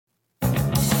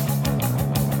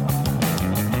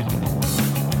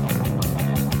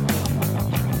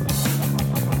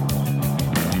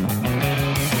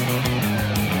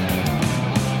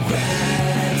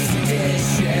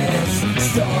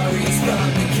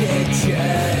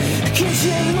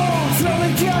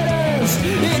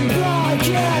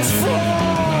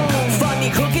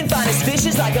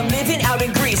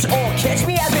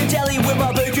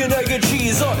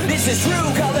is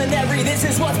true. Culinary, this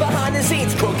is what's behind the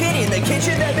scenes. Cooking in the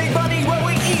kitchen, that big money where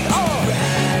we eat. Oh,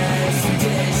 rags to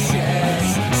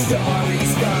dishes,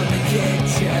 stories from the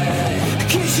kitchen.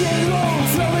 Kitchen roll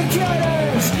from the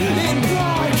gutters in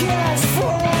podcast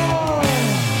form.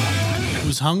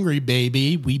 Who's hungry,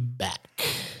 baby? We back.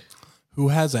 Who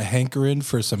has a hankering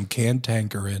for some canned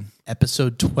tankering?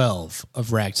 Episode 12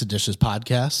 of Rags to Dishes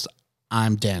podcast.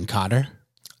 I'm Dan Cotter.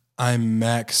 I'm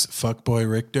Max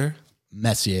Fuckboy Richter.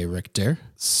 Messier Richter.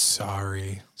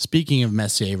 Sorry. Speaking of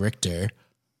Messier Richter,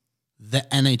 the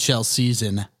NHL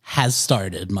season has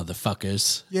started,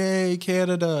 motherfuckers. Yay,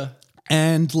 Canada.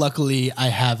 And luckily, I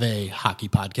have a hockey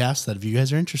podcast that if you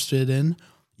guys are interested in,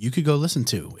 you could go listen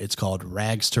to. It's called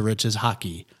Rags to Riches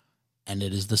Hockey, and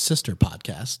it is the sister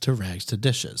podcast to Rags to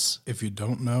Dishes. If you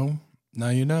don't know, now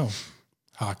you know.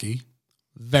 Hockey.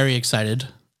 Very excited.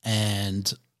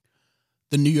 And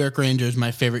the New York Rangers,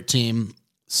 my favorite team,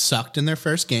 sucked in their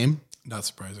first game. Not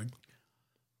surprising.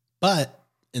 But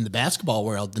in the basketball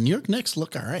world, the New York Knicks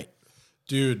look all right.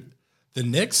 Dude, the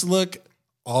Knicks look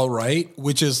all right,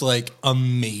 which is like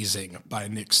amazing by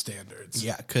Knicks standards.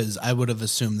 Yeah, because I would have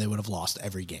assumed they would have lost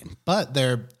every game. But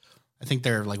I think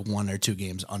they're like 1 or 2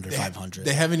 games under 500.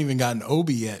 They haven't even gotten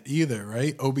Obi yet either,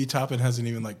 right? Obi Toppin hasn't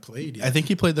even like played yet. I think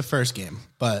he played the first game,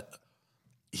 but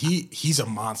he's a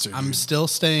monster. Dude. I'm still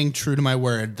staying true to my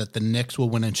word that the Knicks will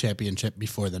win a championship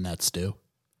before the Nets do.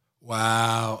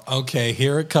 Wow. Okay,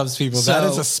 here it comes, people. So, that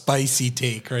is a spicy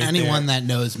take right anyone there. that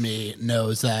knows me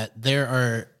knows that there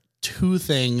are 2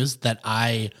 things that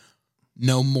I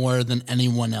know more than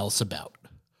anyone else about.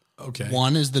 Okay.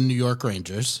 1 is the New York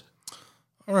Rangers.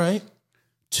 All right.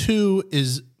 2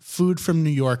 is food from New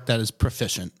York that is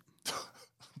proficient.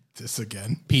 This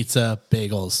again. Pizza,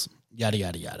 bagels, yada,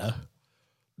 yada, yada.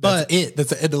 That's it. That's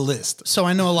the end of the list. So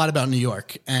I know a lot about New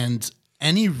York, and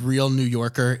any real New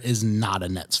Yorker is not a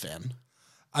Nets fan.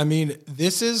 I mean,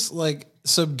 this is like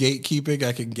some gatekeeping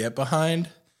I can get behind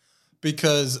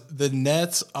because the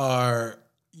Nets are,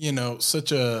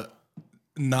 such a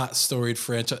not storied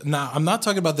franchise. Now, I'm not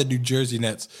talking about the New Jersey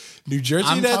Nets. New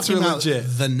Jersey Nets are legit.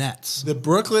 The Nets. The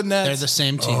Brooklyn Nets. They're the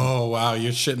same team. Oh, wow.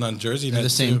 You're shitting on Jersey They're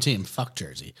Nets. the same too. team. Fuck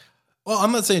Jersey. Well,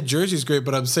 I'm not saying Jersey's great,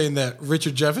 but I'm saying that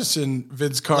Richard Jefferson,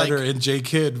 Vince Carter, and Jay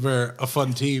Kidd were a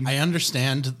fun team. I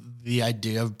understand the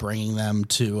idea of bringing them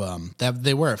to that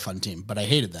they were a fun team, but I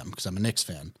hated them because I'm a Knicks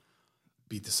fan.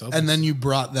 Beat the Celtics. And then you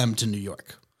brought them to New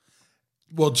York.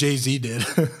 Well, Jay-Z did.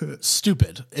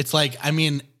 Stupid. It's like, I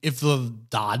mean, if the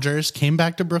Dodgers came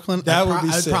back to Brooklyn,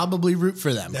 I'd probably root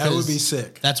for them. That would be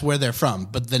sick. That's where they're from.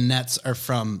 But the Nets are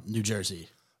from New Jersey.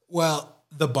 Well,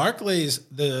 the Barclays,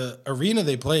 the arena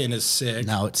they play in is sick.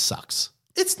 No, it sucks.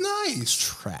 It's nice. It's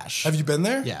trash. Have you been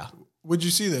there? Yeah. What'd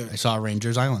you see there? I saw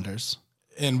Rangers Islanders.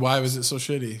 And why was it so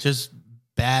shitty? Just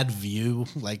bad view.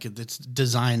 Like, it's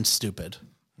designed stupid.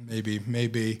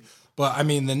 Maybe. But, I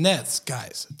mean, the Nets,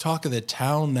 guys, talk of the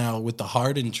town now with the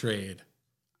Harden trade.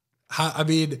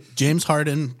 James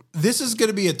Harden. This is going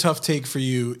to be a tough take for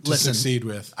you to succeed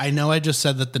with. I know I just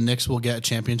said that the Knicks will get a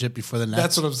championship before the Nets.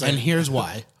 That's what I'm saying. And here's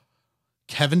why.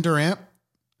 Kevin Durant,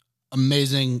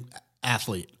 amazing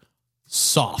athlete,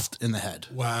 soft in the head.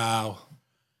 Wow.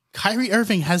 Kyrie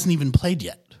Irving hasn't even played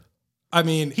yet. I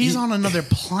mean, he's on another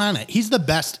planet. He's the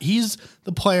best. He's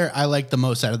the player I like the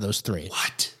most out of those 3.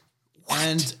 What?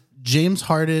 And James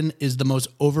Harden is the most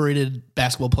overrated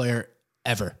basketball player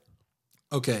ever.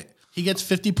 Okay. He gets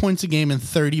 50 points a game and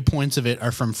 30 points of it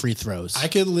are from free throws. I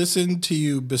could listen to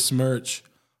you besmirch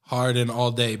Harden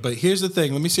all day, but here's the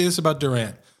thing. Let me say this about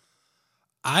Durant.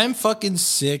 I'm fucking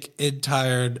sick and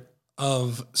tired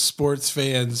of sports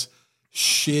fans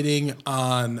shitting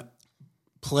on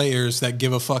players that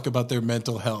give a fuck about their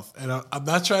mental health. And I'm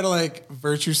not trying to like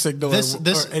virtue signal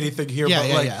or anything here,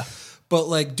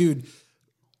 but dude,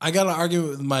 I got to argue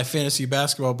with my fantasy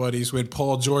basketball buddies when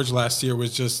Paul George last year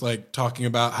was just like talking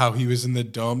about how he was in the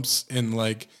dumps and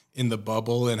like in the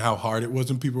bubble and how hard it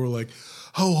was. And people were like,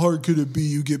 how hard could it be?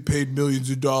 You get paid millions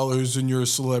of dollars and you're a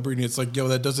celebrity. And it's like, yo,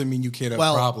 that doesn't mean you can't have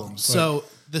problems. So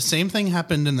the same thing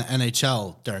happened in the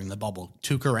NHL during the bubble.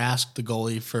 Tuukka Rask, the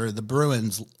goalie for the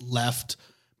Bruins, left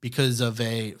because of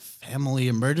a family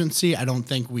emergency. I don't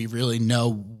think we really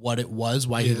know what it was,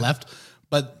 why he left.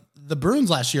 But the Bruins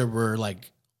last year were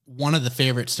like one of the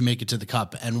favorites to make it to the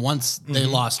cup. And once they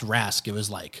lost Rask, it was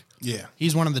like,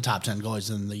 he's one of the top 10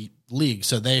 goalies in the league.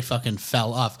 So they fucking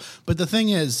fell off. But the thing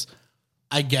is,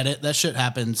 I get it. That shit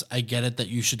happens. I get it that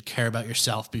you should care about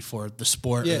yourself before the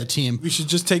sport or the team. We should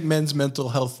just take men's mental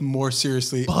health more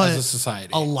seriously as a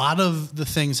society. A lot of the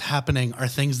things happening are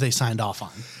things they signed off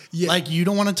on. Yeah. Like, you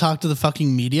don't want to talk to the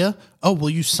fucking media? Oh, well,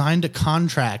 you signed a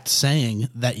contract saying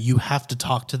that you have to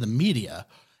talk to the media.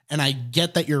 And I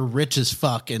get that you're rich as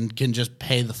fuck and can just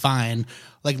pay the fine.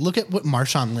 Like, look at what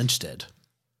Marshawn Lynch did.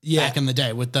 Back in the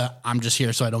day with the I'm just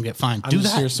here so I don't get fined. I'm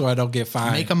just here so I don't get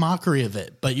fined. Make a mockery of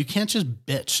it. But you can't just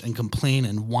bitch and complain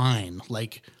and whine.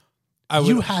 Like,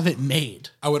 you have it made.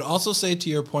 I would also say, to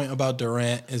your point about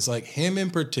Durant, is like him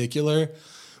in particular,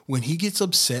 when he gets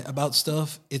upset about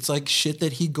stuff, it's like shit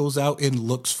that he goes out and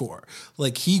looks for.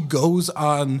 Like, he goes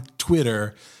on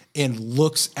Twitter and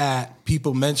looks at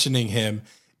people mentioning him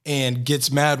and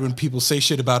gets mad when people say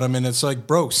shit about him. And it's like,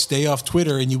 bro, stay off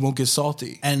Twitter and you won't get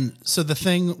salty. And so the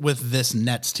thing with this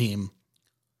Nets team,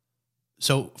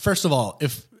 so first of all,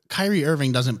 if Kyrie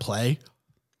Irving doesn't play,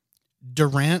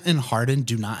 Durant and Harden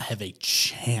do not have a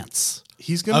chance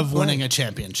of winning a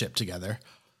championship together.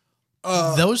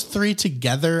 Those three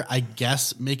together, I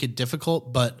guess, make it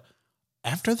difficult. But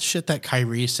after the shit that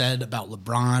Kyrie said about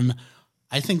LeBron,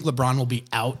 I think LeBron will be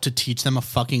out to teach them a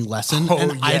fucking lesson.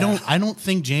 I don't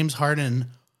think James Harden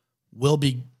will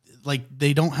be, like,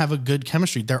 they don't have a good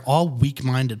chemistry. They're all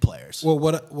weak-minded players. Well,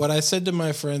 what I said to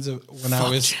my friends when I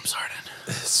was James Harden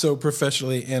so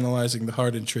professionally analyzing the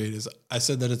Harden trade is I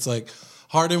said that it's like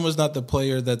Harden was not the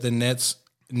player that the Nets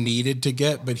needed to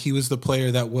get, but he was the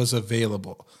player that was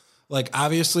available. Like,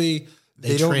 obviously,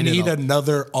 they don't need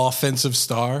another offensive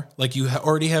star. Like, you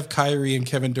already have Kyrie and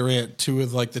Kevin Durant, two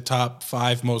of like the top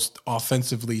 5 most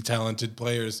offensively talented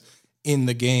players in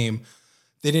the game.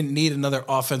 They didn't need another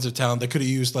offensive talent. They could have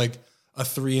used like a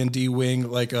 3-and-D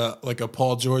wing, like a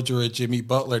Paul George or a Jimmy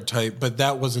Butler type, but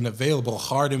that wasn't available.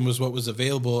 Harden was what was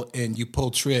available, and you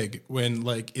pull trig when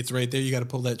like it's right there. You got to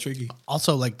pull that triggy.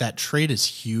 Also, like, that trade is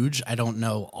huge. I don't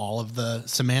know all of the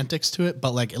semantics to it,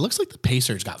 but like, it looks like the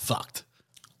Pacers got fucked.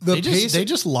 They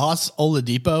just lost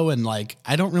Oladipo, and like,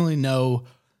 I don't really know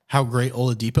how great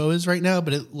Oladipo is right now,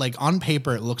 but it, like, on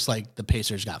paper, it looks like the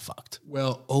Pacers got fucked.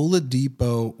 Well,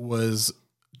 Oladipo was,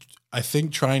 I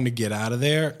think, trying to get out of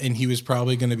there, and he was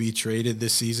probably going to be traded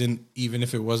this season, even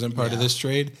if it wasn't part of this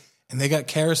trade. And they got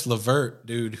Karis LeVert,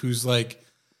 dude, who's like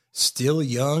still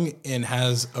young and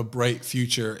has a bright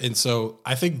future. And so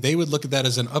I think they would look at that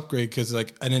as an upgrade, because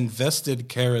like an invested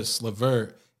Karis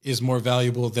LeVert is more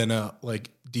valuable than a like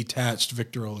detached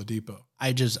Victor Oladipo.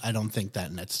 I don't think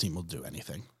that Nets team will do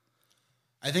anything.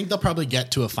 I think they'll probably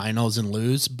get to a finals and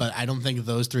lose, but I don't think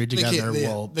those three together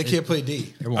will. They can't play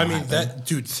D. I mean, that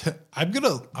dude. I'm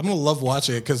gonna love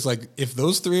watching it, because like if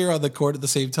those three are on the court at the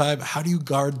same time, how do you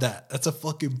guard that? That's a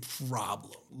fucking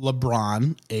problem.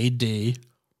 LeBron, AD,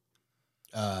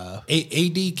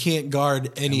 AD can't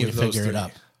guard any of those three.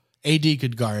 AD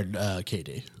could guard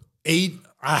KD.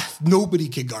 Nobody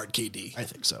can guard KD. I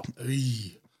think so.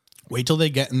 Wait till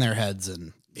they get in their heads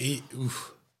and.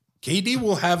 KD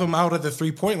will have him out at the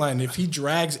 3-point line. If he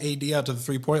drags AD out to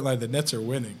the 3-point line, the Nets are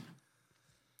winning.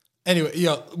 Anyway,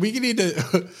 we need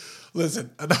to listen.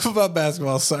 Enough about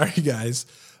basketball. Sorry, guys,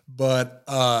 but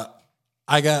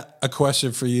I got a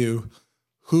question for you.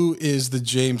 Who is the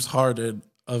James Harden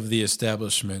of the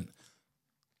establishment?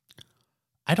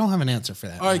 I don't have an answer for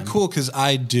that. All right, cool, because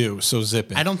I do. So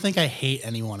zip it. I don't think I hate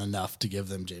anyone enough to give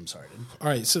them James Harden. All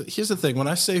right, so here's the thing. When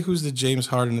I say who's the James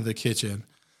Harden of the kitchen,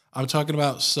 I'm talking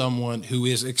about someone who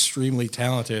is extremely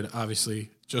talented, obviously,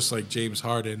 just like James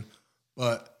Harden,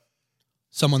 but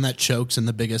someone that chokes in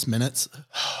the biggest minutes.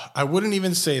 I wouldn't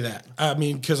even say that. I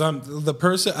mean, because I'm the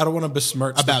person. I don't want to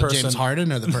besmirch about the person. James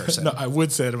Harden or the person. No, I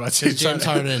would say it about James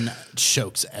Harden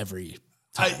chokes every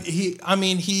time.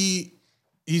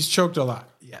 He's choked a lot,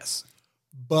 yes,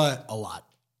 but a lot.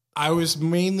 I was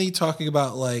mainly talking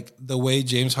about like the way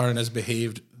James Harden has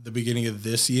behaved the beginning of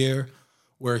this year,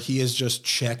 where he has just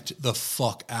checked the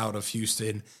fuck out of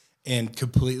Houston and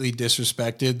completely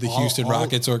disrespected the Houston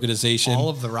Rockets organization. All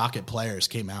of the Rocket players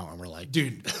came out and were like,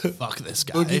 dude, fuck this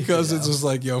guy. Boogie Cousins was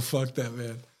like, yo, fuck that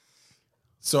man.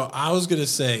 So I was going to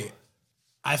say,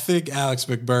 I think Alex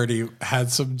McBurney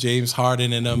had some James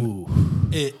Harden in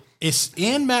him. It's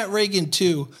and Matt Reagan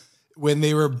too, when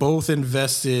they were both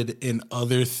invested in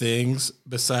other things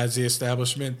besides the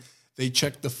establishment. They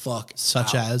checked the fuck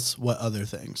Such out. as what other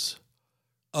things?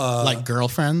 Like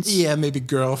girlfriends? Yeah, maybe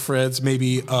girlfriends.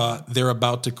 Maybe they're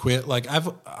about to quit. Like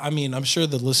I'm sure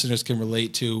the listeners can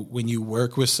relate to when you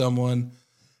work with someone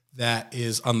that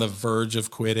is on the verge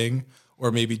of quitting,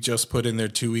 or maybe just put in their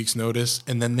 2 weeks notice,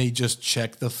 and then they just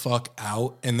check the fuck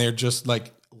out, and they're just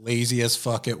like lazy as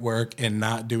fuck at work and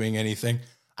not doing anything.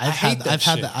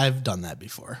 I've done that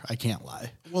before. I can't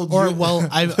lie.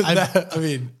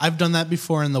 I've done that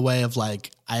before in the way of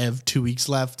like, I have 2 weeks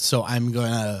left, so I'm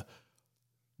going to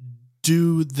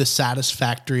do the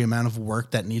satisfactory amount of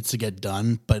work that needs to get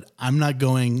done, but I'm not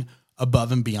going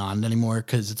above and beyond anymore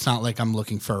because it's not like I'm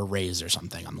looking for a raise or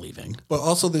something. I'm leaving. But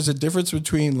also, there's a difference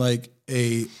between like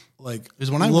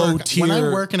when I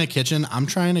work in a kitchen, I'm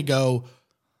trying to go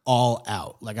all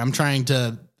out. Like I'm trying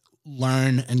to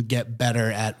learn and get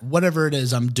better at whatever it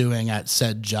is I'm doing at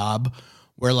said job.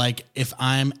 Where like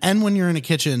when you're in a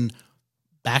kitchen,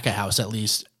 back of house at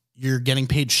least, you're getting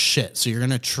paid shit. So you're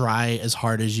gonna try as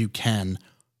hard as you can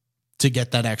to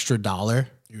get that extra dollar.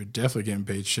 You were definitely getting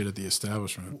paid shit at the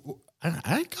establishment.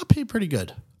 I got paid pretty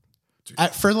good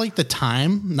for like the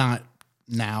time, not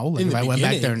now. Like if I went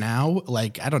back there now,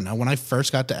 like, I don't know, when I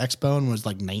first got to Expo and was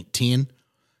like 19,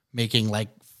 making like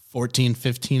 14,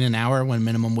 15 an hour when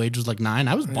minimum wage was like 9,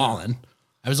 I was balling.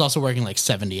 I was also working like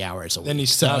 70 hours a week. Then he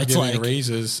stopped giving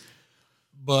raises.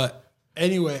 But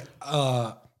anyway,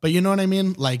 but you know what I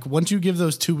mean? Like once you give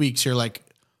those 2 weeks, you're like,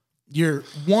 you're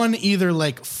either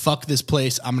like, fuck this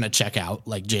place, I'm going to check out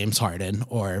like James Harden,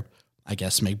 or I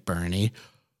guess McBurney,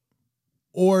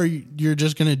 or you're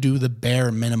just going to do the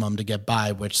bare minimum to get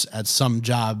by, which at some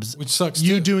jobs, which sucks.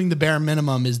 You doing the bare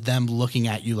minimum is them looking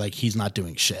at you like he's not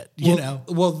doing shit. You know?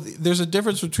 Well, there's a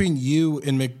difference between you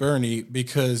and McBurney,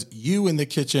 because you in the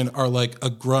kitchen are like a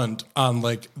grunt on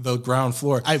like the ground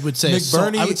floor. I would say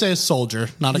I would say a soldier,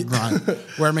 not a grunt.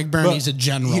 Where McBurney's a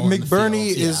general.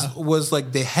 McBurney was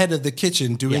like the head of the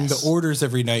kitchen, doing the orders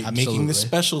every night, making the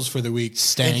specials for the week.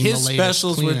 And his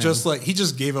specials were just like, he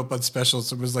just gave up on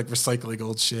specials. It was like recycling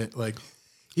old shit. Like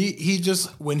he just,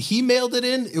 when he mailed it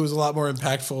in, it was a lot more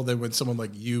impactful than when someone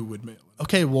like you would mail it.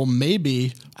 Okay, well,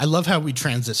 maybe, I love how we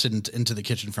transitioned into the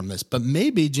kitchen from this, but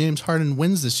maybe James Harden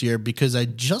wins this year, because I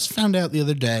just found out the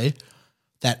other day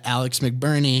that Alex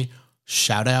McBurney,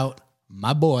 shout out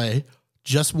my boy,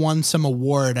 just won some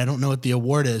award. I don't know what the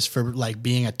award is, for like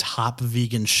being a top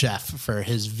vegan chef for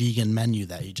his vegan menu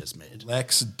that he just made.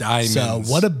 Lex Diamonds. So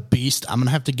what a beast. I'm going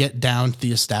to have to get down to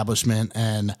the establishment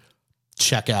and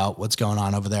check out what's going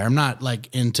on over there. I'm not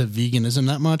like into veganism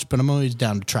that much, but I'm always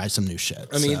down to try some new shit.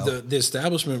 I mean, the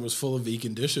establishment was full of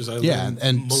vegan dishes.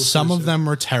 And some of them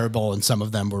were terrible and some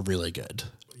of them were really good.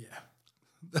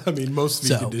 Yeah. I mean, most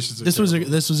vegan dishes are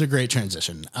this was a great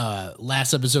transition.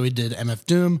 Last episode we did MF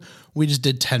Doom. We just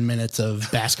did 10 minutes of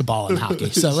basketball and hockey.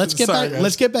 So let's get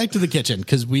back to the kitchen,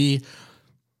 because we,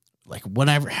 like,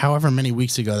 however many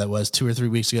weeks ago that was, 2 or 3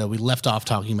 weeks ago, we left off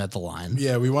talking about the line.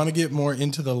 Yeah, we want to get more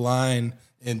into the line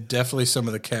and definitely some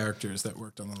of the characters that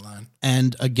worked on the line.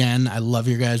 And again, I love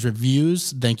your guys'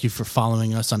 reviews. Thank you for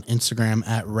following us on Instagram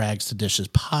at Rags to Dishes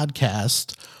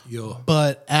Podcast. Yo.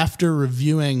 But after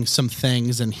reviewing some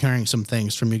things and hearing some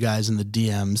things from you guys in the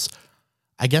DMs,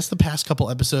 I guess the past couple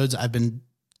episodes I've been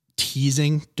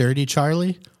teasing Dirty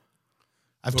Charlie.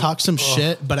 I've talked some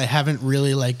shit, but I haven't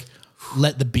really like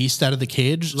let the beast out of the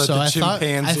cage. So I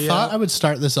thought I would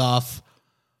start this off,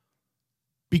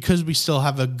 because we still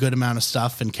have a good amount of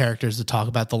stuff and characters to talk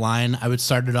about the line. I would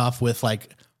start it off with like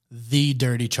the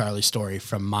Dirty Charlie story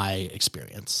from my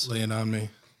experience. Lay it on me.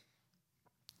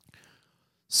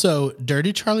 So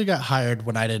Dirty Charlie got hired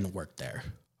when I didn't work there.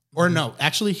 Or no,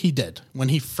 actually he did. When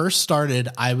he first started,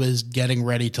 I was getting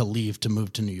ready to leave to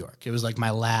move to New York. It was like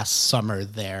my last summer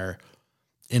there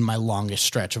in my longest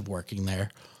stretch of working there.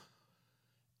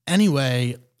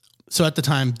 Anyway, so at the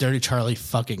time, Dirty Charlie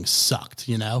fucking sucked,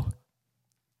 you know?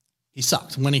 He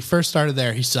sucked. When he first started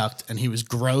there, he sucked, and he was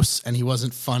gross, and he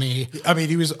wasn't funny. I mean,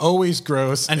 he was always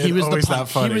gross, and he was always not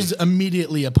funny. He was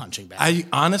immediately a punching bag. I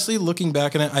honestly, looking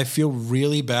back on it, I feel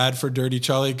really bad for Dirty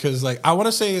Charlie, because, like, I want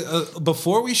to say,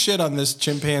 before we shit on this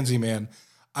chimpanzee man,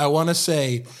 I want to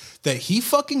say that he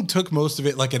fucking took most of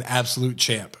it like an absolute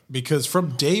champ, because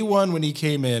from day one when he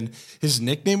came in, his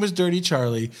nickname was Dirty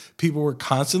Charlie. People were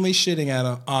constantly shitting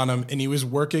on him, and he was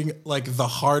working like the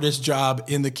hardest job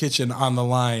in the kitchen on the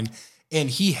line. And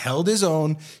he held his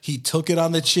own. He took it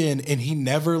on the chin, and he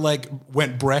never like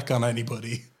went Breck on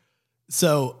anybody.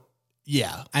 So,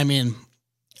 yeah, I mean,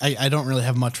 I don't really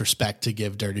have much respect to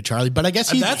give Dirty Charlie, but I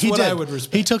guess he did. I would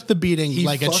respect. He took the beating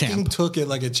like a champ. He fucking took it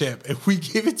like a champ, and we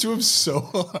gave it to him so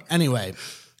hard. Anyway,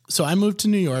 so I moved to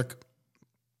New York,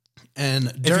 and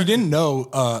if you didn't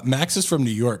know, Max is from New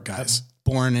York, guys.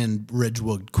 Born in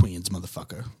Ridgewood, Queens,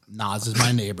 motherfucker. Nas is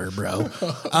my neighbor, bro.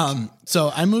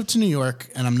 So I moved to New York,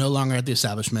 and I'm no longer at the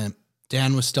establishment.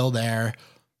 Dan was still there.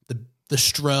 The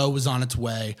Stro was on its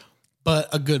way.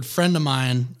 But a good friend of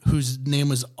mine, whose name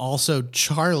was also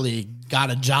Charlie,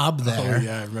 got a job there. Oh,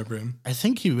 yeah, I remember him. I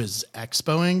think he was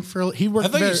expoing for. He worked.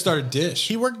 I think he started Dish.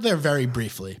 He worked there very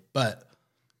briefly, but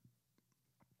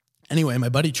anyway, my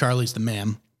buddy Charlie's the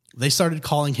man. They started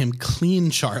calling him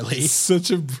Clean Charlie Such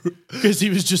a because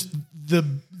he was just the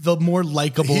more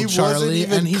likable he Charlie. wasn't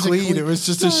even and he's clean. It was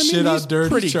just a shit he's on dirty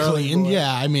pretty Charlie. clean. Boy.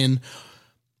 Yeah, I mean,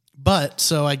 but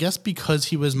so I guess because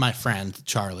he was my friend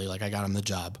Charlie, like I got him the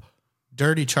job.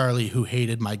 Dirty Charlie, who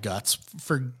hated my guts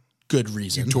for good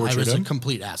reason. You tortured I was him? a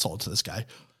complete asshole to this guy.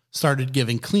 Started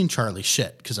giving Clean Charlie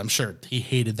shit because I'm sure he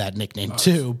hated that nickname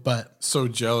too. But So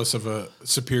jealous of a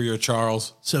superior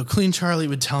Charles. so Clean Charlie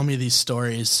would tell me these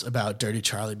stories about Dirty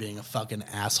Charlie being a fucking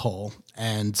asshole.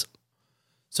 And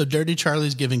so Dirty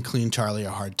Charlie's giving Clean Charlie a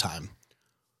hard time.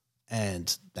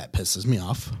 And that pisses me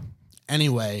off.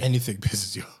 Anyway, Anything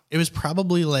pisses you off. it was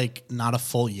probably like not a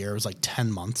full year. It was like 10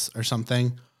 months or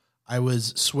something. I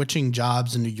was switching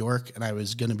jobs in New York and I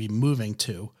was going to be moving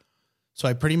to. So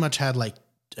I pretty much had like,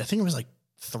 I think it was like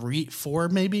 3, 4,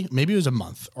 maybe it was a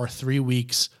month or 3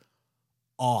 weeks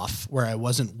off where I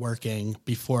wasn't working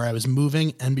before I was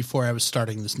moving and before I was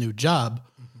starting this new job.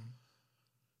 Mm-hmm.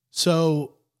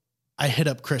 So I hit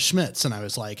up Chris Schmitz and I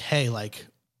was like, hey, like,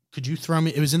 could you throw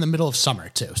me? It was in the middle of summer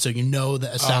too. So, the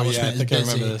establishment is busy. I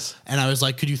remember this. And I was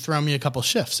like, could you throw me a couple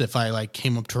shifts if I like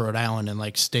came up to Rhode Island and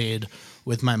like stayed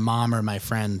with my mom or my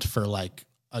friend for like,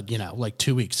 like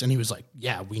 2 weeks. And he was like,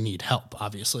 yeah, we need help,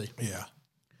 obviously. Yeah.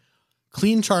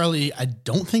 Clean Charlie, I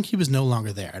don't think he was no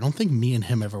longer there. I don't think me and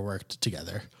him ever worked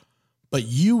together. But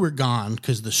you were gone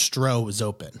because the Stro was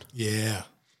open. Yeah.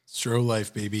 Stro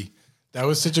life, baby. That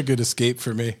was such a good escape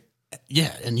for me.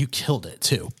 Yeah, and you killed it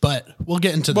too. But we'll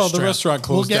get into the Well, Stro. the restaurant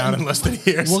closed down in less than a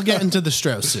year. We'll get into the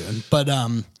Stro soon. But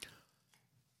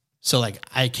so like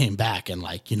I came back and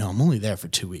like, I'm only there for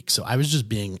 2 weeks. So I was just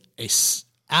being a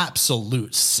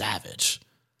absolute savage.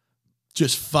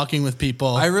 Just fucking with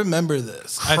people. I remember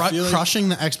this. I feel like crushing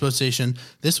the expo station.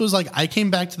 This was like, I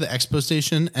came back to the expo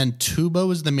station and Tuba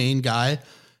was the main guy.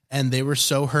 And they were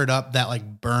so hurt up that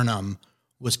like Burnham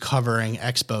was covering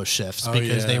expo shifts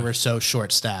because they were so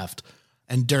short staffed.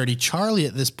 And Dirty Charlie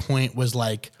at this point was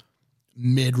like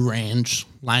mid-range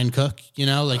line cook,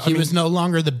 like he was no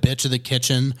longer the bitch of the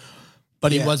kitchen,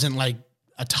 but he wasn't like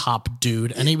a top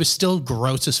dude. And he was still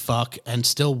gross as fuck and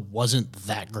still wasn't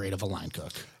that great of a line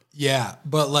cook. Yeah,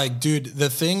 but like, dude, the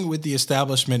thing with the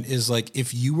establishment is like,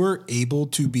 if you were able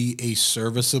to be a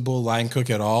serviceable line cook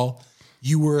at all,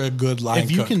 you were a good line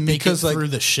cook. If you can make it like, through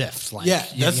the shift. Like, yeah,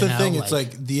 that's the thing. It's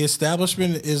like the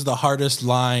establishment is the hardest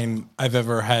line I've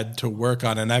ever had to work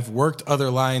on. And I've worked other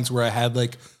lines where I had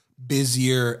like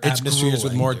busier atmospheres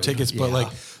with more tickets. But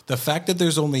like the fact that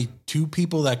there's only 2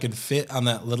 people that can fit on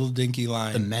that little dinky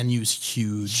line. The menu's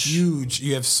huge. Huge.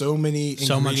 You have so many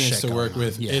ingredients to work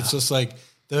with. Yeah. It's just like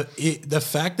the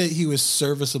fact that he was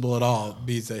serviceable at all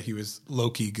means that he was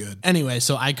low-key good. Anyway,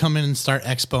 so I come in and start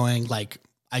expoing. Like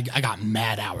I got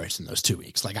mad hours in those 2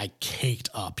 weeks. Like I caked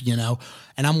up,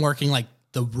 and I'm working like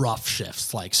the rough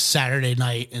shifts, like Saturday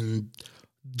night in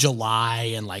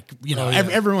July. And like,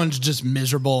 everyone's just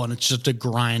miserable and it's just a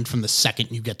grind from the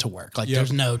second you get to work. Like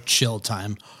there's no chill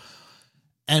time.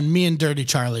 And me and Dirty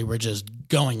Charlie were just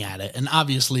going at it. And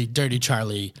obviously Dirty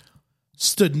Charlie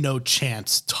stood no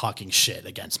chance talking shit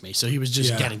against me. So he was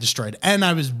just getting destroyed. And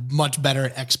I was much better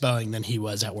at expoing than he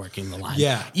was at working the line.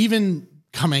 Yeah. Even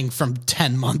coming from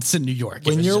 10 months in New York.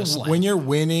 When you're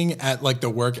winning at like the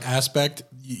work aspect,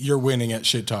 you're winning at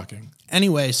shit talking.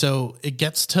 Anyway, so it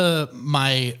gets to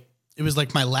it was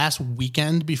like my last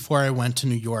weekend before I went to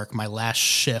New York. My last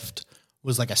shift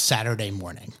was like a Saturday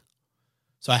morning.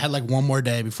 So I had like one more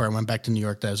day before I went back to New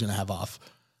York that I was going to have off.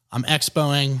 I'm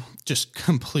expoing, just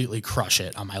completely crush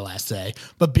it on my last day,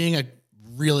 but being a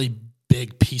really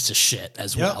big piece of shit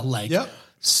as well. Like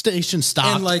station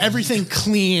stopped, and like everything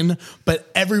clean, but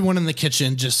everyone in the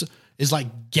kitchen just is like,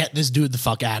 get this dude the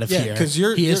fuck out of here. Because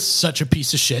he is such a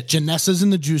piece of shit. Janessa's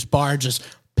in the juice bar, just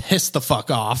pissed the fuck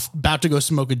off, about to go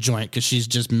smoke a joint because she's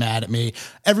just mad at me.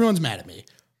 Everyone's mad at me.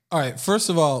 All right. First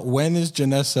of all, when is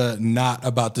Janessa not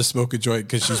about to smoke a joint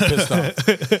because she's pissed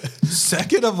off?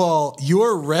 Second of all,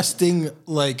 your resting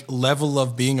like level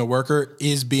of being a worker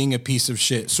is being a piece of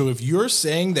shit. So if you're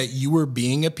saying that you were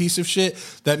being a piece of shit,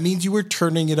 that means you were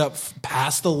turning it up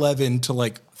past 11 to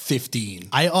like 15.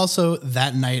 I also,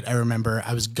 that night, I remember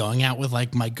I was going out with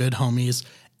like my good homies.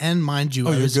 And mind you,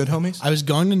 your good homies? I was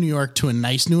going to New York to a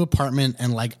nice new apartment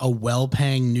and like a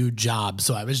well-paying new job.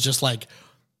 So I was just like,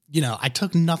 I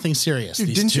took nothing serious. Dude,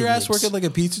 these didn't 2 your ass weeks. work at like a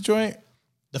pizza joint?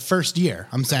 the first year.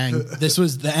 I'm saying this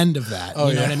was the end of that.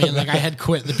 You know what I mean? Like I had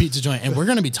quit the pizza joint, and we're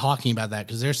going to be talking about that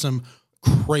because there's some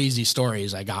crazy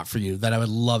stories I got for you that I would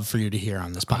love for you to hear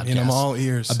on this podcast. I'm all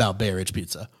ears about Bay Ridge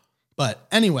Pizza. But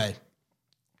anyway,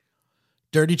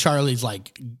 Dirty Charlie's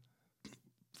like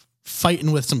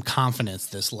fighting with some confidence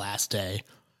this last day,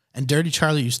 and Dirty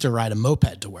Charlie used to ride a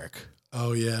moped to work.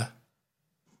 Oh yeah,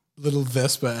 little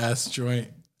Vespa ass joint.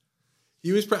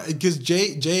 He was because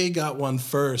Jay got one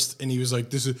first, and he was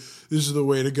like, "This is the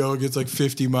way to go." It gets like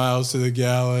 50 miles to the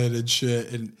gallon and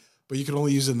shit, but you can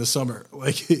only use it in the summer.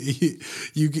 Like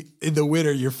you in the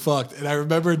winter, you're fucked. And I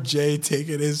remember Jay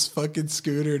taking his fucking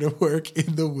scooter to work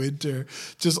in the winter,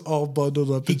 just all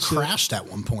bundled up. He crashed at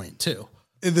one point too.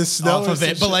 In the snow off of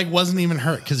it, but like wasn't even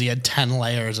hurt because he had 10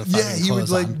 layers of fucking he would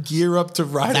clothes like on. gear up to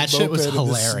ride That a shit was moped in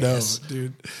the hilarious, snow,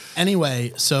 dude.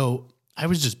 Anyway, so I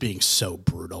was just being so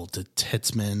brutal to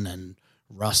Titzman and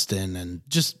Rustin and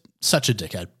just such a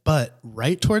dickhead. But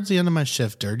right towards the end of my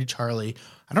shift, Dirty Charlie,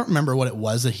 I don't remember what it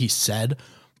was that he said,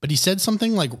 but he said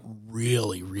something like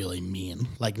really, really mean,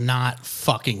 like not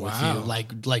fucking with you,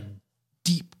 like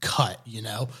deep cut, you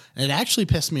know? And it actually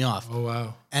pissed me off. Oh,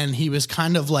 wow. And he was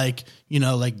kind of like, you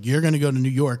know, like you're going to go to New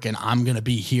York and I'm going to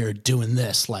be here doing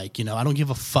this. Like, you know, I don't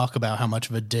give a fuck about how much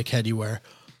of a dickhead you were.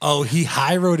 Oh, he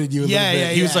high-roaded you a little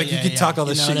bit. He was like, you can talk all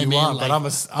the shit you want, like,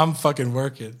 but I'm fucking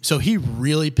working. So he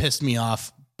really pissed me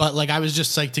off. But like I was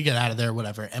just psyched to get out of there,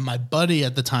 whatever. And my buddy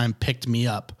at the time picked me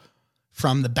up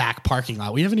from the back parking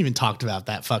lot. We haven't even talked about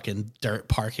that fucking dirt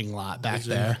parking lot back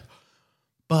there.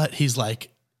 But he's like,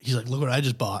 look what I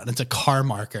just bought. And it's a car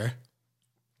marker.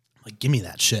 I'm like, give me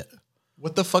that shit.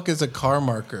 What the fuck is a car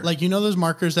marker? Like, you know those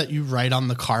markers that you write on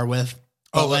the car with?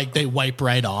 But like they wipe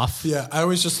right off. Yeah, I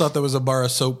always just thought that was a bar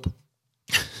of soap.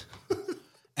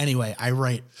 Anyway, I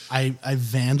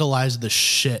vandalized the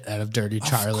shit out of Dirty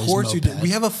Charlie's Of course moped. you did. We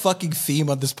have a fucking theme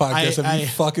on this podcast of you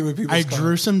fucking with people's cars.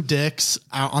 drew some dicks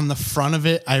on the front of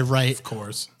it. I write, of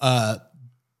course. I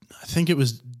think it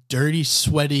was dirty,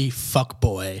 sweaty fuck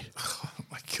boy. Oh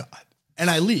my God. And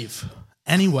I leave.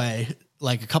 Anyway,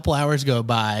 like a couple hours go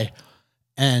by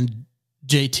and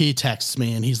JT texts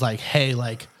me and he's like, hey,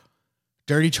 like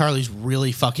Dirty Charlie's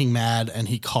really fucking mad and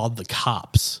he called the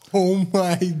cops. Oh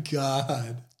my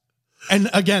God. And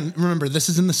again, remember, this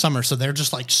is in the summer, so they're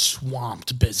just like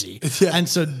swamped busy. Yeah. And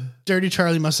so Dirty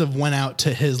Charlie must have went out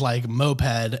to his like moped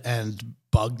and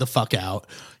bugged the fuck out.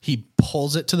 He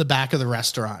pulls it to the back of the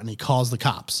restaurant and he calls the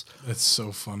cops. That's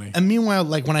so funny. And meanwhile,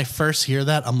 like when I first hear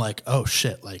that, I'm like, oh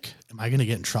shit, like, am I going to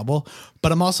get in trouble?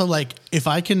 But I'm also like, if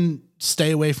I can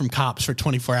stay away from cops for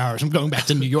 24 hours, I'm going back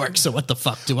to New York. So what the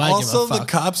fuck do I give a fuck? Also, the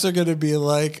cops are going to be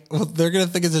like, well, they're going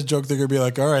to think it's a joke. They're going to be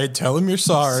like, all right, tell him you're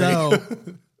sorry. So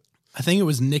I think it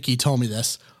was Nikki told me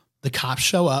this. The cops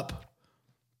show up.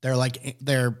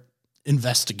 They're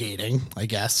investigating, I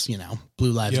guess, you know,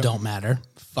 blue lives don't matter.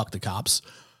 Fuck the cops.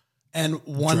 And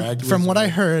from what I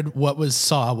heard, what was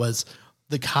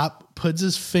the cop puts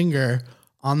his finger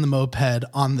on the moped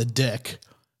on the dick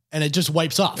and it just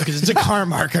wipes off because it's a car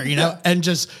marker, you know, and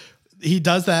just, he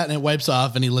does that and it wipes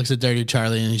off and he looks at Dirty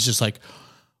Charlie and he's just like,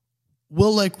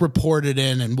 we'll like report it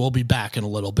in and we'll be back in a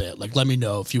little bit. Like, let me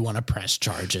know if you want to press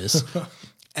charges.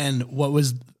 And what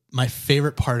was my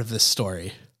favorite part of this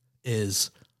story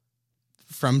is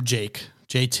from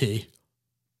JT,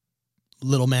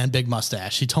 little man, big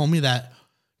mustache. He told me that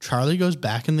Charlie goes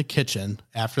back in the kitchen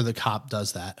after the cop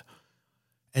does that.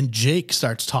 And Jake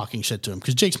starts talking shit to him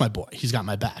because Jake's my boy. He's got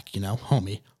my back, you know,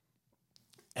 homie.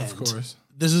 And of course.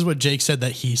 This is what Jake said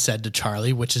that he said to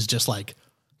Charlie, which is just like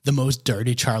the most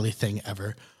Dirty Charlie thing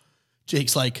ever.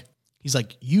 Jake's like, he's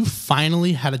like, you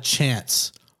finally had a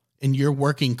chance in your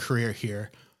working career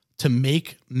here to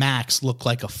make Max look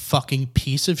like a fucking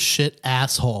piece of shit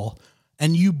asshole.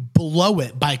 And you blow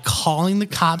it by calling the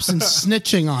cops and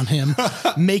snitching on him,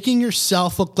 making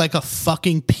yourself look like a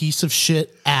fucking piece of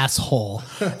shit asshole.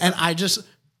 And I just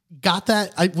got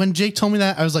that. When Jake told me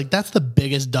that, I was like, that's the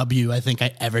biggest W I think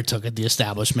I ever took at the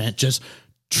establishment. Just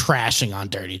trashing on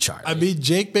Dirty Charlie. I mean,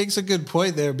 Jake makes a good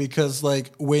point there because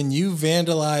like when you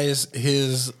vandalize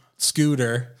his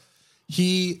scooter,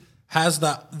 he has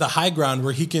the high ground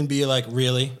where he can be like,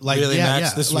 really,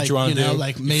 Max, this is what you want to do.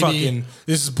 Like maybe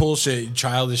this is bullshit,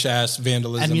 childish ass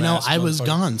vandalism. And you know, I was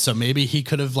gone, so maybe he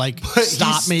could have like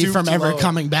stopped me from ever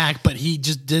coming back. But he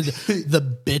just did the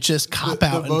bitchest cop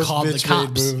out and called the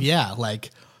cops. Yeah, like,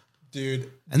 dude,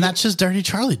 and that's just Dirty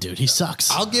Charlie, dude. He sucks.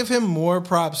 I'll give him more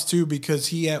props too because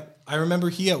I remember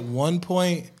he at one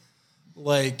point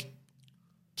like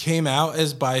came out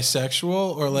as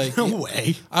bisexual or like no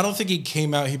way. I don't think he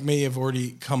came out. He may have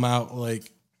already come out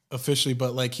like officially,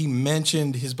 but like he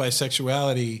mentioned his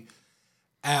bisexuality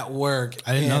at work.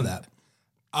 I didn't know that.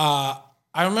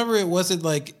 I remember it wasn't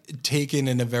like taken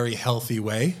in a very healthy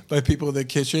way by people in the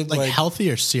kitchen. Like healthy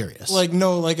or serious? Like,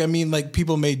 no, like, I mean, like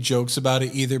people made jokes about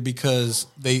it either because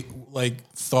they like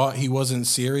thought he wasn't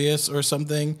serious or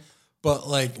something. But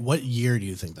like, what year do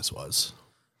you think this was?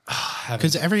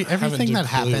 Because everything that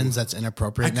happens that's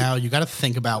inappropriate now, you got to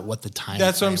think about what the time.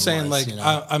 That's what I'm saying. Was, like, you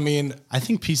know? I mean, I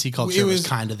think PC culture was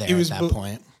kind of there at that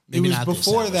point. Maybe it was not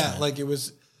before that. Like it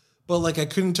was, but like I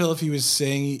couldn't tell if he was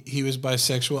saying he was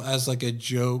bisexual as like a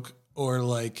joke or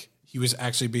like he was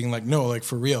actually being like, no, like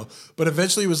for real. But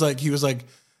eventually he was like,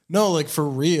 no, like for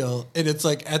real. And it's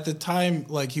like at the time,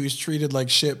 like he was treated like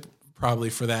shit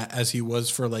probably for that as he was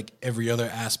for like every other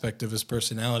aspect of his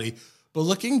personality. But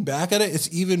looking back at it,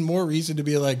 it's even more reason to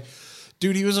be like,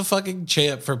 dude, he was a fucking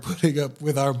champ for putting up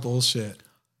with our bullshit.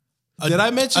 Did I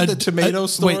mention the tomato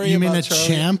story? Wait, you mean a Charlie?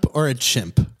 champ or a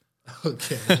chimp?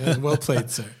 Okay, well played,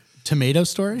 sir. Tomato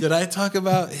story? Did I talk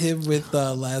about him with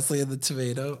Lasley and the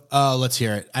tomato? Oh, let's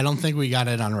hear it. I don't think we got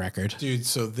it on record. Dude,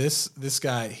 so this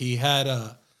guy, he had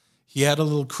a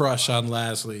little crush on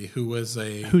Lasley,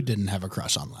 who didn't have a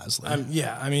crush on Lasley?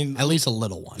 Yeah, I mean, at least a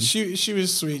little one. She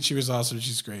was sweet. She was awesome.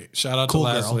 She's great. Shout out Cool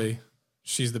to girl. Lasley.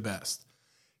 She's the best.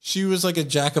 She was like a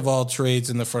jack of all trades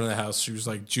in the front of the house. She was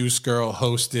like juice girl,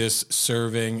 hostess,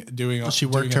 serving, doing all. She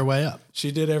worked her way up.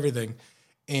 She did everything.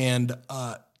 And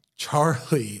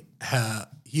Charlie,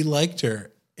 he liked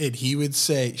her. And he would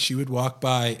say, she would walk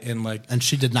by and like. And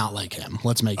she did not like him.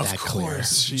 Let's make that clear.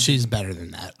 She's better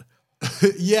than that.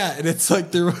 Yeah, and it's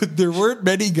like there weren't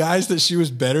many guys that she was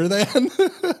better than.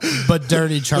 But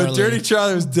Dirty Charlie. But Dirty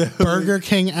Charlie was definitely. Burger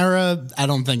King era, I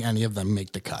don't think any of them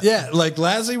make the cut. Yeah, like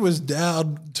Lasley was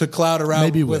down to cloud around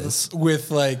Maybe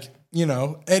with like, you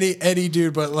know, any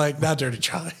dude, but like not Dirty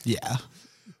Charlie. Yeah.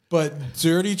 But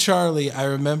Dirty Charlie, I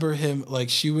remember him, like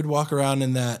she would walk around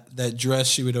in that dress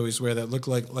she would always wear that looked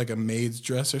like a maid's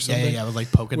dress or something. Yeah, with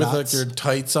like polka dots. With like her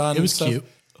tights on. It was cute.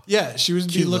 Yeah, she was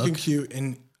Cute looking look. cute.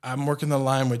 And I'm working the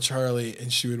line with Charlie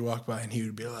and she would walk by and he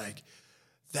would be like,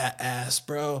 that ass,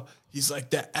 bro. He's like,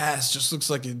 that ass just looks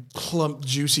like a plump,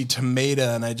 juicy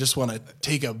tomato, and I just want to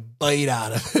take a bite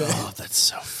out of it. Oh, that's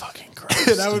so fucking gross.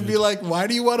 And I would be like, why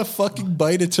do you want to fucking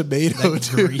bite a tomato,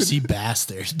 that dude? greasy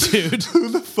bastard, dude. Who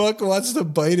the fuck wants to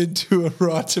bite into a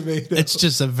raw tomato? It's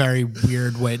just a very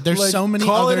weird way. There's like, so many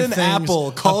call other it an things.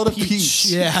 apple, call it a peach.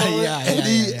 Yeah, Call it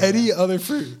yeah. any other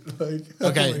fruit. Like,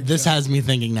 Okay, this has me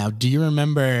thinking now. Do you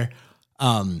remember?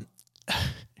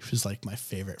 It was like my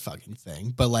favorite fucking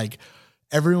thing, but like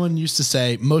everyone used to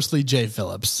say, mostly Jay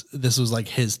Phillips. This was like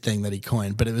his thing that he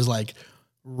coined, but it was like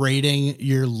rating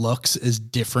your looks is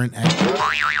different.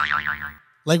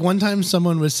 Like one time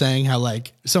someone was saying how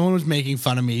like someone was making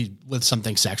fun of me with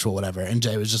something sexual, whatever. And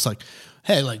Jay was just like,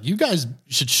 hey, like you guys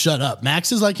should shut up.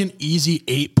 Max is like an easy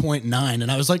 8.9.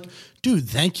 And I was like, dude,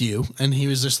 thank you. And he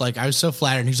was just like, I was so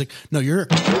flattered. And he's like, no, you're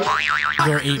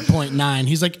 8.9.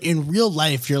 He's like, in real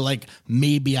life, you're like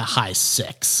maybe a high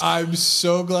 6. I'm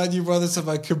so glad you brought this up.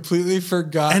 I completely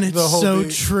forgot. And it's the whole so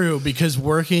thing. true because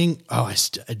working. Oh, I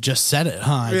just said it,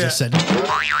 huh? I just said.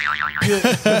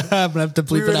 I'm gonna have to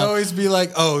bleep We it would out. always be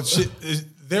like, oh shit,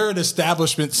 they're an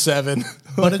establishment 7.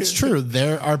 But it's true.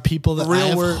 There are people that I Real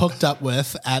have work. hooked up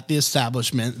with at the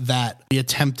establishment that we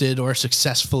attempted or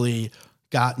successfully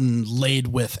gotten laid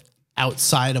with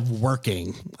outside of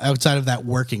that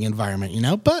working environment, you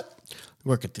know? But you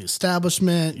work at the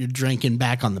establishment, you're drinking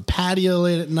back on the patio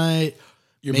late at night.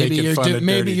 Maybe you're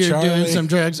doing some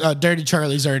drugs. Dirty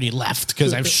Charlie's already left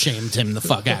because I've shamed him the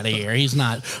fuck out of here. He's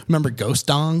not. Remember Ghost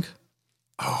Dong?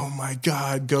 Oh my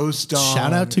God, Ghost Dong.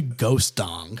 Shout out to Ghost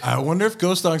Dong. I wonder if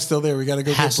Ghost Dong's still there. We got to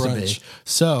go Has get to brunch. be.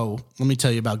 So let me tell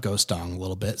you about Ghost Dong a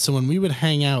little bit. So when we would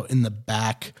hang out in the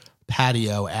back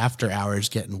patio after hours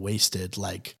getting wasted,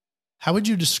 like how would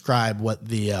you describe what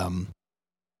the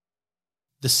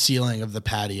ceiling of the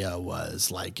patio was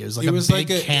like? It was like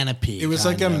a big canopy. It was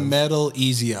like a metal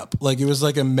easy up. Like it was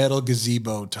like a metal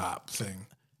gazebo top thing.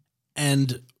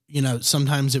 And you know,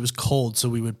 sometimes it was cold, so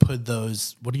we would put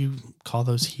those. What do you call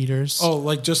those heaters? Oh,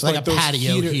 like just like like a those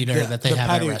patio heater that they the have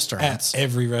at patio restaurants. At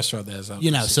every restaurant that has that.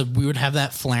 You know, so we would have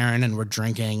that flaring and we're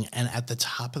drinking, and at the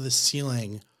top of the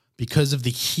ceiling, because of the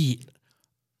heat,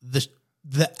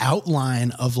 the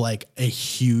outline of like a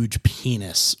huge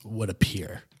penis would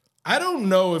appear. I don't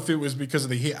know if it was because of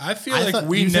the heat. I feel like thought-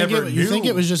 we you think never it, knew. You think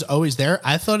it was just always there?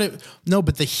 I thought it. No,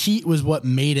 but the heat was what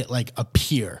made it like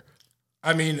appear.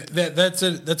 I mean, that's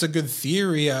a good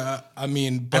theory. I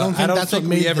mean, but I don't think that's think what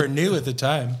we made ever knew at the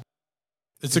time.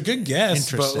 It's a good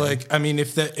guess, but like, I mean,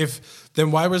 then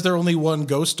why was there only one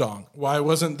ghost dong? Why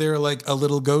wasn't there like a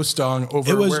little ghost dong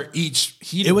over where each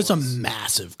heater It was a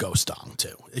massive ghost dong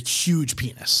too. A huge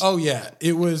penis. Oh yeah,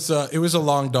 it was a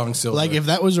long dong silver. Like if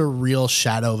that was a real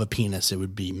shadow of a penis, it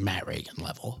would be Matt Reagan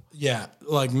level. Yeah,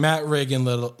 like Matt Reagan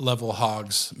level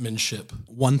hogsmanship.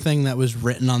 One thing that was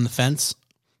written on the fence: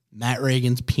 Matt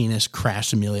Reagan's penis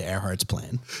crashed Amelia Earhart's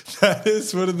plane. That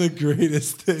is one of the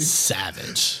greatest things.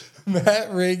 Savage.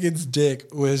 Matt Reagan's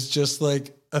dick was just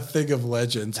like a thing of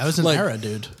legends. That was an era,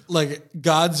 dude. Like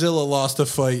Godzilla lost a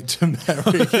fight to Matt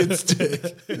Reagan's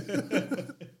dick.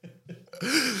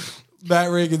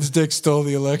 Matt Reagan's dick stole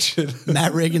the election.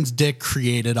 Matt Reagan's dick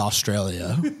created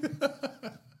Australia.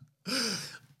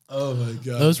 Oh my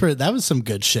god. That was some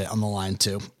good shit on the line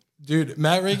too. Dude,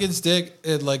 Matt Reagan's dick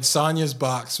and like Sonya's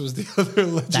box was the other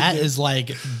legendary. That is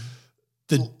like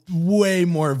the way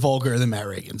more vulgar than Matt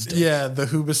Reagan's dick. Yeah, the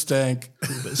Hooba Stank.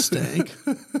 Hooba Stank.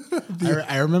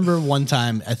 I remember one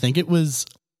time, I think it was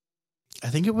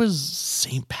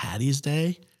St. Patty's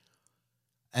Day,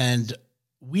 and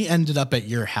we ended up at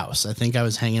your house. I think I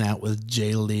was hanging out with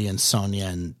Jay Lee and Sonia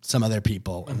and some other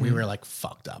people, and we were like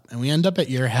fucked up. And we end up at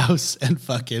your house, and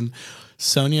fucking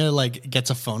Sonia like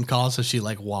gets a phone call, so she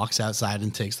like walks outside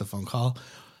and takes the phone call,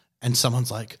 and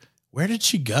someone's like, "Where did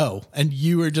she go?" And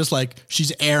you were just like,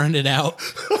 "She's airing it out."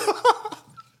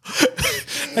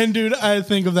 And dude, I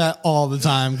think of that all the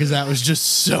time because that was just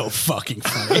so fucking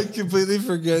funny. I completely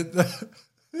forget that.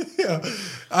 Yeah,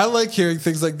 I like hearing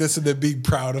things like this and then being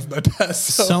proud of my past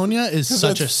self. Sonia is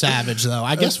such a savage, though.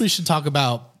 I guess we should talk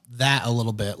about that a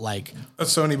little bit, like a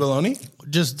Sony Baloney,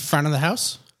 just front of the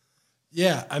house.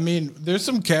 Yeah, I mean, there's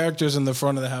some characters in the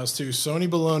front of the house too. Sony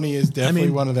Baloney is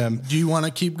definitely one of them. Do you want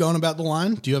to keep going about the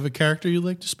line? Do you have a character you'd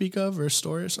like to speak of or a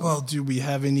story or something? Well, dude, we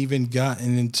haven't even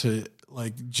gotten into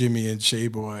like Jimmy and Shea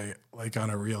Boy like on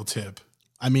a real tip.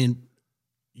 I mean,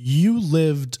 you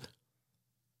lived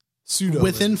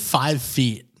within 5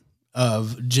 feet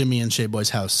of Jimmy and Shea Boy's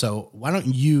house. So why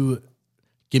don't you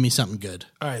give me something good?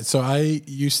 All right. So I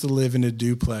used to live in a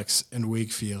duplex in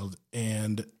Wakefield,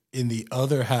 and in the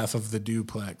other half of the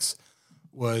duplex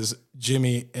was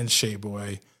Jimmy and Shea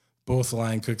Boy, both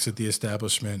line cooks at the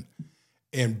establishment,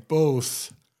 and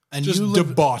both just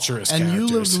debaucherous and characters. You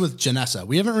lived with Janessa.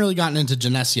 We haven't really gotten into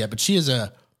Janessa yet, but she is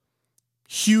a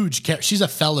huge character. She's a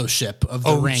fellowship of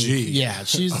the ring. Yeah,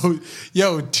 she's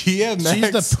DMX.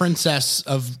 She's the princess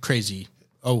of crazy.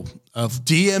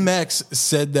 DMX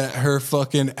said that her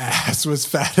fucking ass was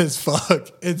fat as fuck.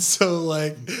 And so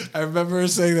like I remember her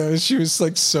saying that, and she was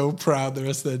like so proud the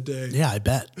rest of that day. Yeah, I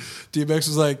bet. DMX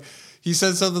was like, he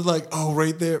said something like, "Oh,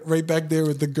 right there, right back there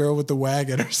with the girl with the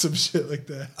wagon," or some shit like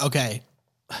that. Okay.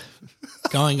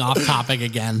 Going off topic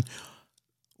again.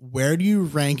 Where do you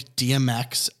rank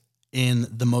DMX in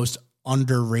the most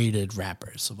underrated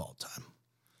rappers of all time?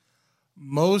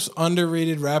 Most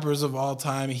underrated rappers of all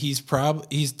time. He's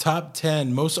top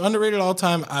 10. Most underrated all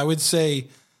time, I would say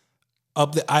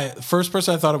first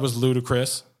person I thought it was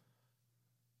Ludacris.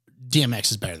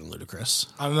 DMX is better than Ludacris.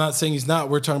 I'm not saying he's not.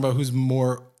 We're talking about who's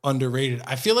more underrated.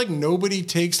 I feel like nobody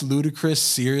takes Ludacris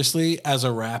seriously as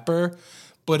a rapper,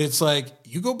 but it's like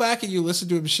you go back and you listen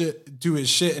to his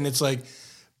shit, and it's like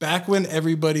back when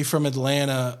everybody from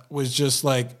Atlanta was just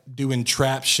like doing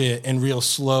trap shit and real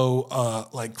slow,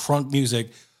 like crunk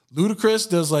music. Ludacris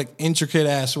does like intricate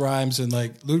ass rhymes, and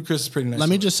like Ludacris is pretty nice. Let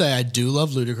me just say, I do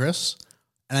love Ludacris,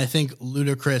 and I think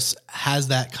Ludacris has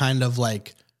that kind of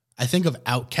like, I think of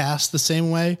Outkast the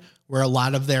same way, where a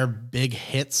lot of their big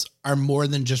hits are more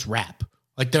than just rap.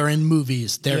 Like they're in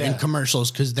movies, they're in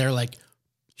commercials because they're like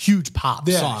huge pop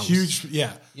songs.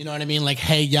 You know what I mean? Like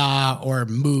Hey Ya or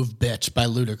Move Bitch by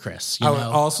Ludacris. I would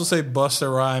also say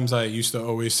Busta Rhymes, I used to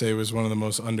always say, was one of the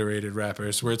most underrated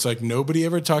rappers, where it's like nobody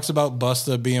ever talks about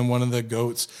Busta being one of the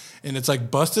GOATs. And it's like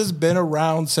Busta's been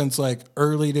around since like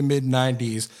early to mid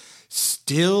 90s,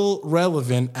 still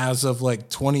relevant as of like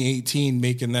 2018,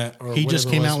 making that. Or he just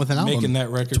came out with an album. Making that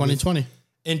record. 2020.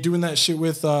 And doing that shit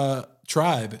with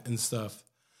Tribe and stuff.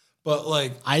 But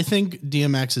like, I think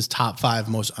DMX is top 5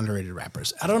 most underrated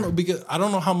rappers ever. I don't know, because I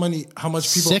don't know how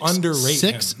much people underrate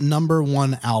him. 6 number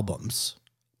 1 albums.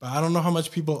 But I don't know how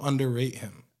much people underrate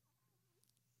him.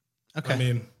 Okay. I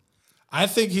mean, I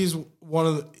think he's one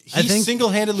of the,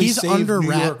 single-handedly saved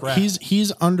New York rap.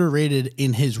 He's underrated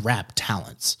in his rap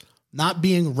talents. Not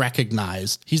being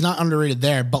recognized. He's not underrated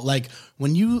there, but like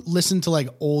when you listen to like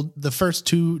the first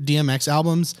 2 DMX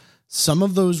albums, some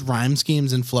of those rhyme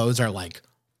schemes and flows are like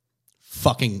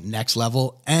fucking next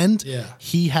level, and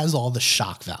he has all the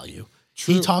shock value.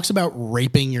 True. He talks about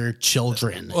raping your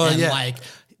children, like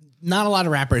not a lot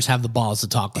of rappers have the balls to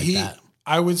talk like that.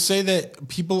 I would say that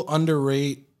people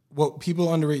underrate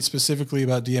specifically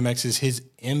about DMX is his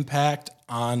impact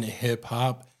on hip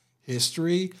hop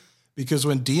history. Because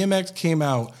when DMX came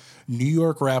out, New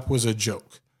York rap was a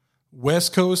joke.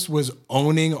 West Coast was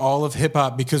owning all of hip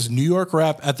hop because New York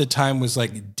rap at the time was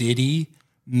like Diddy,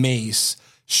 Mace,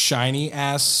 shiny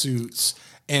ass suits,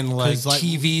 and like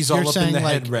TVs all up in the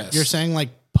headrest. You're saying like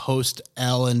post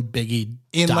L and Biggie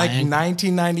in dying? like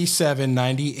 1997,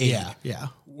 98. Yeah.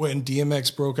 When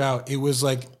DMX broke out, it was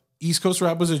like East Coast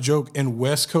rap was a joke and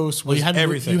West Coast was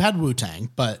everything. You had Wu-Tang,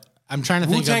 but I'm trying to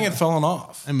think. Wu-Tang had fallen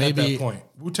off and maybe, at that point.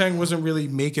 Wu-Tang wasn't really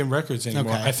making records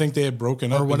anymore. Okay. I think they had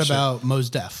broken up. Or what about Mos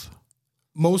Def?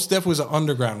 Mos Def was an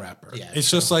underground rapper. Yeah, it's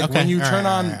just like when you turn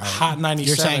on Hot 97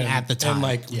 You're saying at the time, and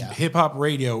like hip hop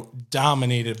radio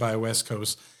dominated by West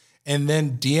Coast. And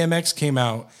then DMX came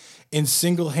out and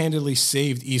single-handedly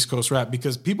saved East Coast rap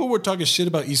because people were talking shit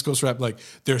about East Coast rap like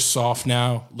they're soft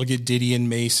now. Look at Diddy and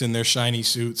Mace in their shiny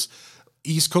suits.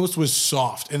 East Coast was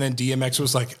soft, and then DMX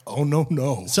was like, oh,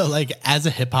 no. So, like, as a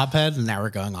hip-hop head, and now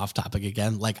we're going off topic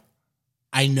again, like,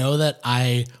 I know that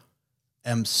I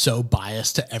am so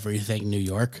biased to everything New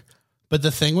York, but the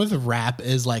thing with rap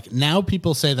is, like, now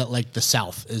people say that, like, the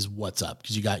South is what's up,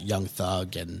 because you got Young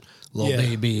Thug and Lil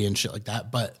Baby and shit like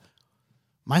that, but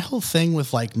my whole thing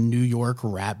with, like, New York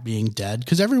rap being dead,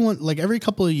 because everyone, like, every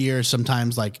couple of years,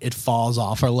 sometimes, like, it falls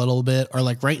off a little bit, or,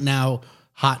 like, right now,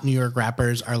 hot New York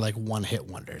rappers are like one-hit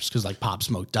wonders because like Pop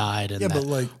Smoke died and but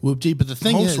like whoop-dee. But the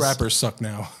thing most is, rappers suck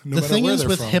now. The thing is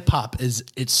with hip hop is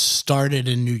it started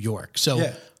in New York.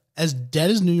 So as dead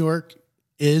as New York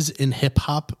is in hip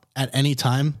hop at any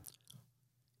time,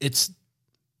 it's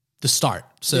the start.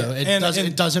 So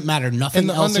it doesn't matter. Nothing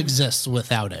else exists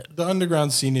without it. The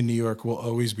underground scene in New York will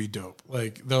always be dope.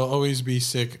 Like there'll always be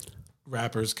sick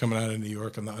rappers coming out of New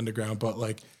York on the underground. But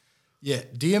like,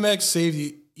 DMX saved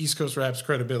the East Coast rap's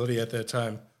credibility at that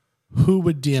time. Who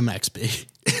would DMX be?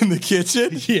 In the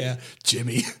kitchen? Yeah.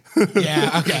 Jimmy.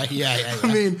 Yeah, okay. Yeah.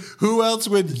 I mean, who else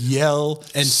would yell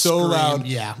and so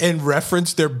scream, loud and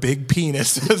reference their big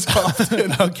penis as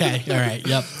often? Okay, all right,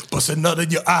 yep. Bust a nut in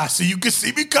your eye so you can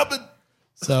see me coming.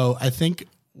 So I think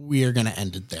we are going to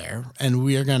end it there, and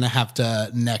we are going to have to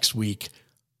next week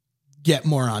get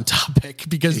more on topic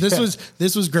because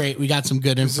this was great. We got some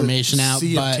good information out.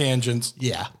 Sea of tangents.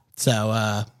 Yeah. So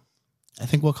I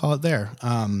think we'll call it there.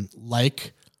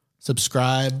 Like,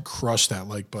 subscribe, crush that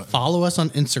like button. Follow us on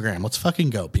Instagram. Let's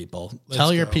fucking go, people.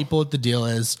 Tell your people what the deal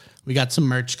is. We got some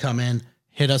merch coming.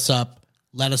 Hit us up.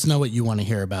 Let us know what you want to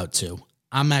hear about too.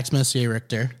 I'm Max Messier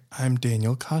Richter. I'm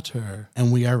Daniel Cotter.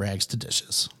 And we are Rags to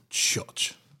Dishes.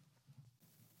 Church.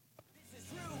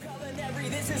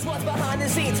 This is what's behind the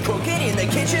scenes. Cooking in the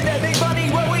kitchen, that big money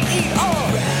where we eat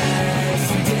all. Rags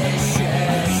to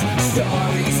dishes.